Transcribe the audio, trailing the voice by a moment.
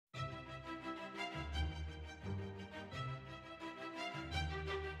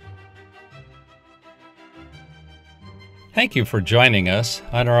Thank you for joining us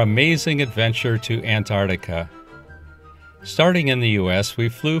on our amazing adventure to Antarctica. Starting in the U.S., we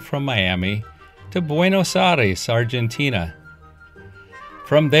flew from Miami to Buenos Aires, Argentina.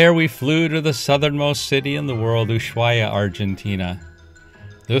 From there, we flew to the southernmost city in the world, Ushuaia, Argentina.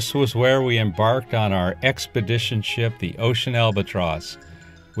 This was where we embarked on our expedition ship, the Ocean Albatross,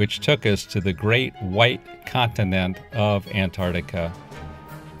 which took us to the great white continent of Antarctica.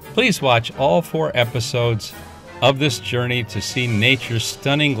 Please watch all 4 episodes of this journey to see nature's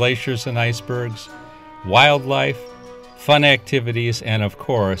stunning glaciers and icebergs, wildlife, fun activities, and of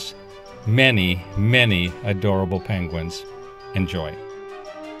course, many, many adorable penguins. Enjoy.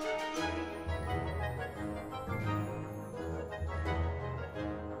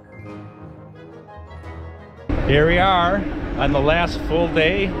 Here we are on the last full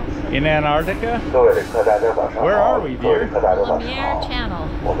day in Antarctica. Where are we, dear? Lemaire Channel.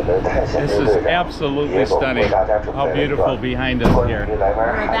 This is absolutely stunning. How beautiful behind us here. We're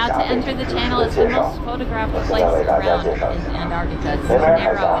about to enter the channel. It's the most photographed place around in Antarctica. It's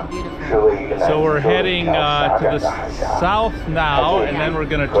narrow and beautiful. So we're heading to the south now, and then we're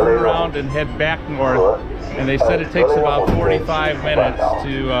going to turn around and head back north. And they said it takes about 45 minutes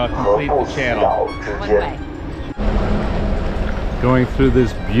to complete the channel. One way. Going through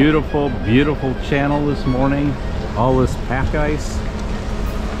this beautiful, beautiful channel this morning. All this pack ice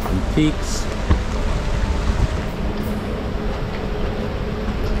and peaks.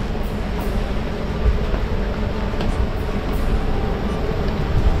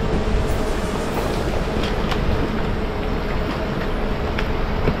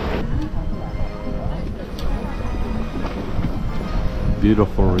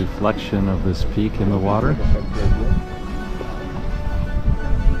 Beautiful reflection of this peak in the water.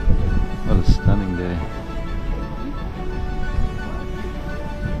 What a stunning day.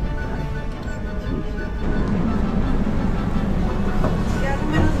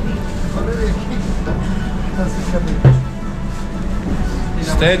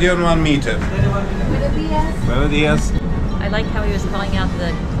 Stadion 1 meter. Buenos dias. I like how he was calling out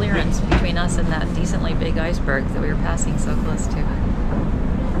the clearance between us and that decently big iceberg that we were passing so close to.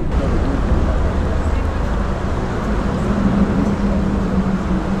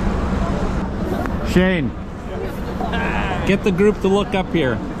 Shane, get the group to look up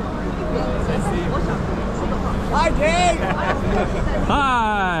here. Hi, Jay!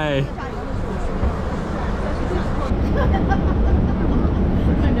 Hi!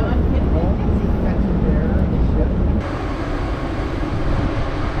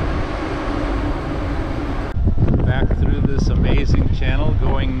 Back through this amazing channel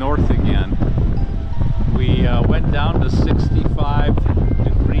going north again. We went down to 65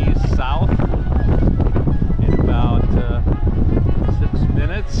 degrees south in about 6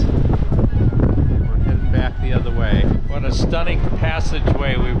 minutes, and we're heading back the other way. What a stunning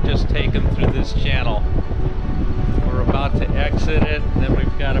passageway we've just taken through this channel. We're about to exit it, and then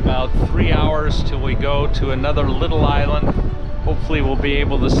we've got about 3 hours till we go to another little island. Hopefully we'll be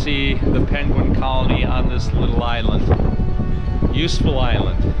able to see the penguin colony on this little island. Useful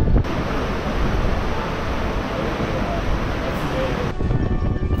Island.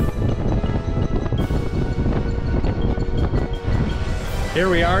 Here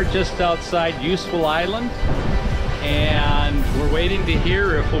we are just outside Useful Island, and we're waiting to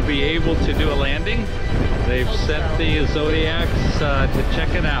hear if we'll be able to do a landing. They've sent the Zodiacs to check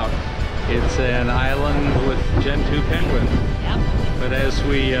it out. It's an island with Gen 2 penguins. Yep. But as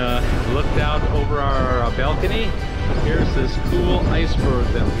we looked out over our balcony, here's this cool iceberg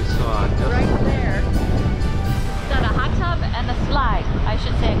that we saw. Just right there. It's got a hot tub and a slide. I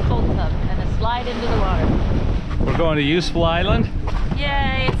should say a cold tub and a slide into the water. We're going to Useful Island.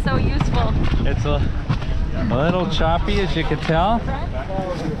 Yay, it's so useful. It's a little choppy, as you can tell.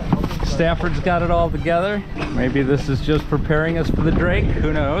 Stafford's got it all together. Maybe this is just preparing us for the Drake.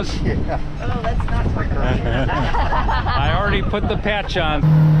 Who knows? Yeah. Oh, let's not talk about it. I already put the patch on.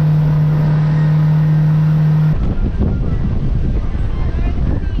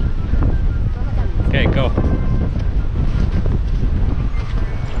 Okay, go.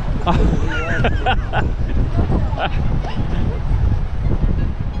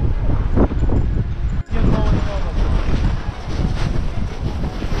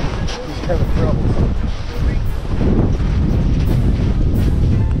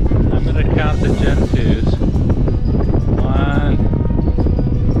 I'm going to count the Gen 2s. 1,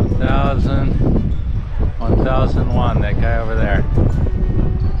 1000, 1001, that guy over there.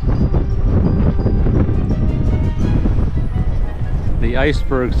 The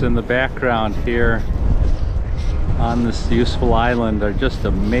icebergs in the background here on this Useful Island are just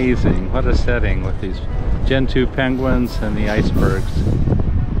amazing. What a setting with these Gentoo penguins and the icebergs.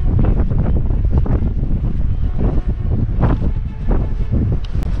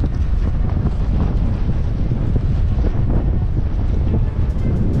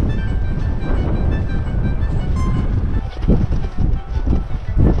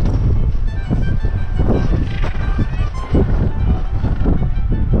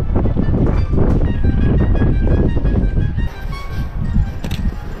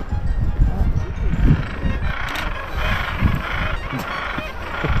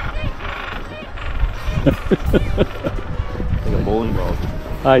 Like a bowling ball.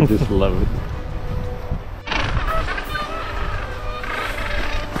 I just love it.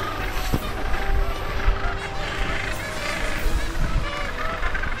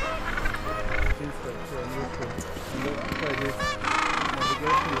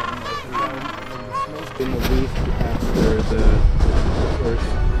 In a week after the first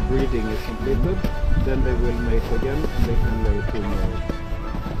breeding is completed, then they will mate again and they can lay 2 more.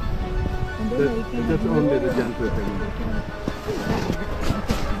 That's only the Gentoo penguin.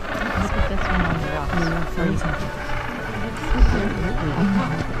 Let's put this one on the rocks. Freezing.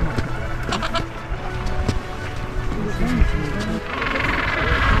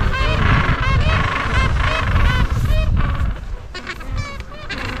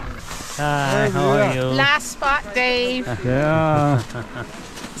 Hi, how are you? Last spot, Dave. Yeah.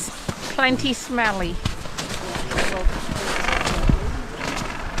 Plenty smelly.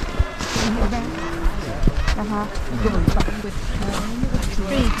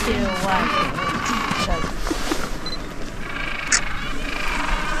 Three, two, one.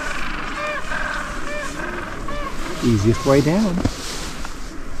 Easiest way down.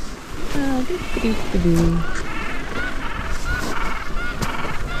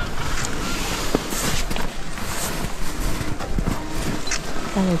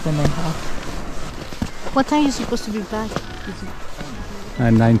 What time are you supposed to be back?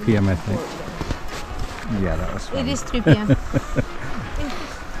 9 p.m. I think. Yeah, that was fun. It is 3 p.m.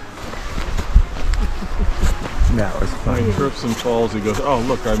 That was fun. He trips and falls, he goes, oh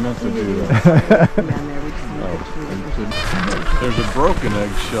look, I meant to do that. There's a broken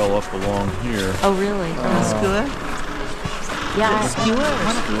eggshell up along here. Oh, really? Skewer? Yeah. Skewer?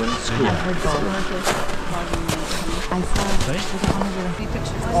 I've heard both. I saw one of the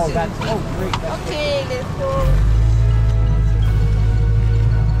Oh, that's great. Okay, let's go.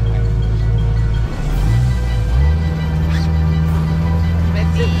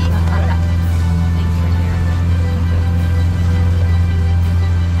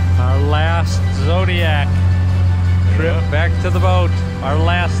 Our last Zodiac trip back to the boat. Our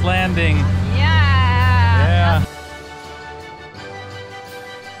last landing. Yeah. Yeah.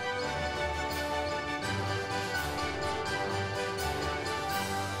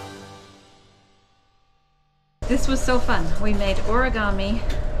 This was so fun. We made origami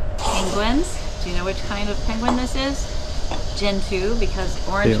penguins. Do you know which kind of penguin this is? Gentoo, because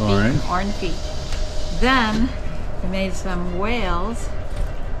orange feet. Orange feet. Then we made some whales.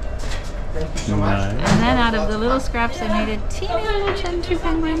 Nice. And then out of the little scraps I made a teeny little Gentoo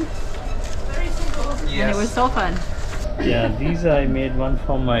penguin. And it was so fun. Yeah, these I made one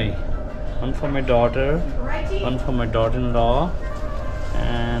for my daughter, one for my daughter-in-law,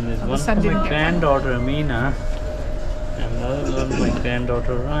 and there's one for my granddaughter Amina, and another one my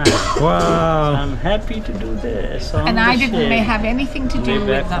granddaughter Ryan. Wow. I'm happy to do this. And I didn't have anything to do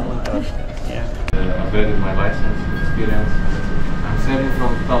with them. Yeah. Upgraded my license experience. I'm sailing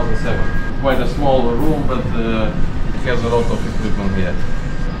from 2007. Quite a small room, but it has a lot of equipment here.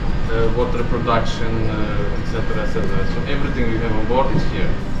 Water production, etc., etc. So everything we have on board is here.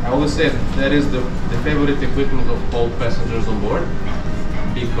 I always say that is the favorite equipment of all passengers on board,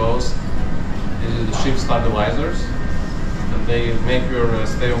 because this is the ship stabilizers, and they make your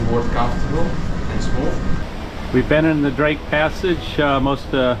stay on board comfortable and smooth. We've been in the Drake Passage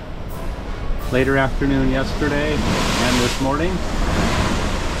most later afternoon yesterday and this morning.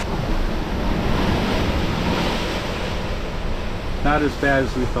 Not as bad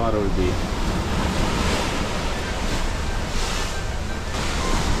as we thought it would be.